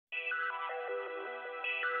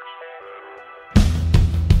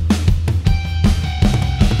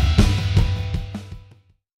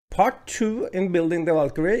Part 2 in building the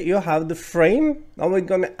Valkyrie, you have the frame. Now we're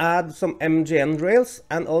going to add some MGN rails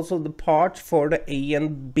and also the parts for the A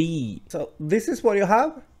and B. So this is what you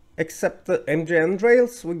have, except the MGN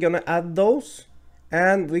rails. We're going to add those.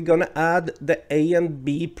 And we're going to add the A and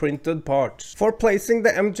B printed parts. For placing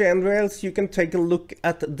the MGN rails, you can take a look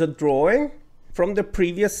at the drawing. From the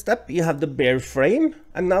previous step, you have the bare frame.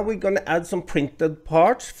 And now we're going to add some printed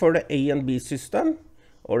parts for the A and B system.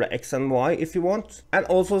 Or the X and Y if you want. And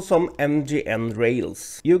also some MGN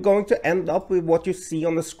rails. You're going to end up with what you see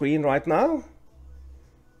on the screen right now.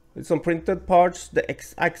 With some printed parts, the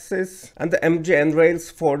X-axis, and the MGN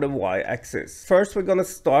rails for the Y-axis. First, we're going to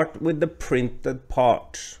start with the printed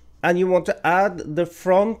parts. And you want to add the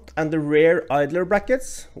front and the rear idler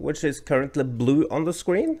brackets, which is currently blue on the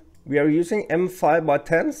screen. We are using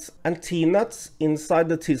M5x10s and T-nuts inside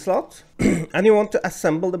the T-slot. And you want to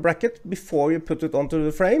assemble the bracket before you put it onto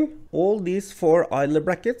the frame. All these 4 idler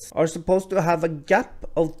brackets are supposed to have a gap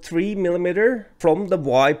of 3 mm from the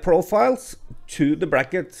Y profiles to the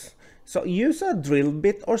brackets. So use a drill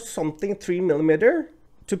bit or something 3 mm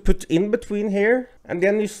to put in between here, and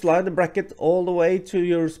then you slide the bracket all the way to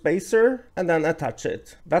your spacer and then attach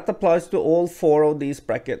it. That applies to all 4 of these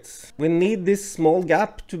brackets. We need this small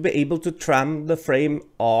gap to be able to tram the frame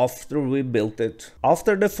after we built it.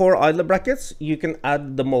 After the 4 idler brackets, you can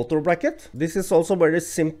add the motor bracket. This is also very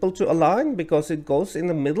simple to align because it goes in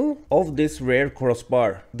the middle of this rear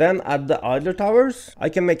crossbar. Then add the idler towers. I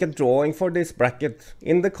can make a drawing for this bracket.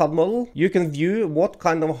 In the CAD model, you can view what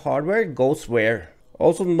kind of hardware goes where.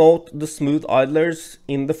 Also note the smooth idlers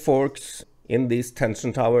in the forks in these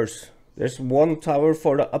tension towers. There's one tower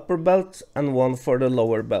for the upper belt and one for the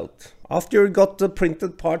lower belt. After you got the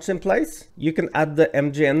printed parts in place, you can add the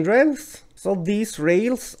MGN rails. So these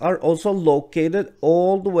rails are also located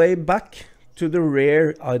all the way back to the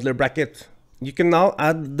rear idler bracket. You can now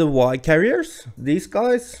add the Y carriers, these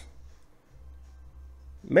guys.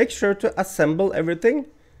 Make sure to assemble everything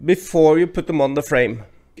before you put them on the frame.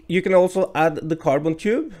 You can also add the carbon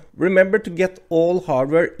tube. Remember to get all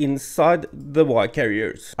hardware inside the Y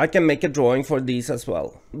carriers. I can make a drawing for these as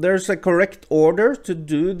well. There's a correct order to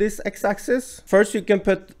do this X-axis. First you can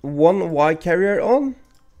put one Y carrier on.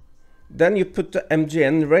 Then you put the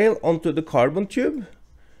MGN rail onto the carbon tube.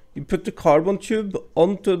 You put the carbon tube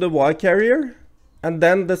onto the Y carrier. And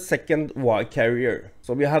then the second Y carrier.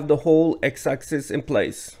 So we have the whole X-axis in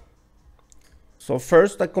place. So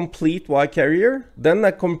first a complete Y carrier, then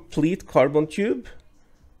a complete carbon tube,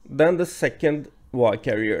 then the second Y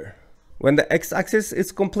carrier. When the X-axis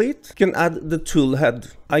is complete, you can add the tool head.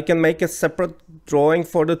 I can make a separate drawing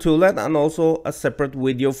for the tool head and also a separate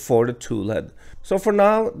video for the tool head. So for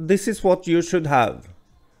now, this is what you should have.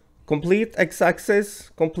 Complete X-axis,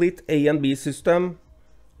 complete A and B system,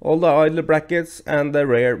 all the idler brackets and the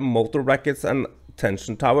rear motor brackets and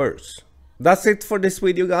tension towers. That's it for this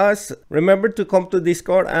video, guys. Remember to come to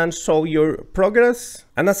Discord and show your progress.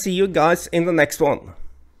 And I'll see you guys in the next one.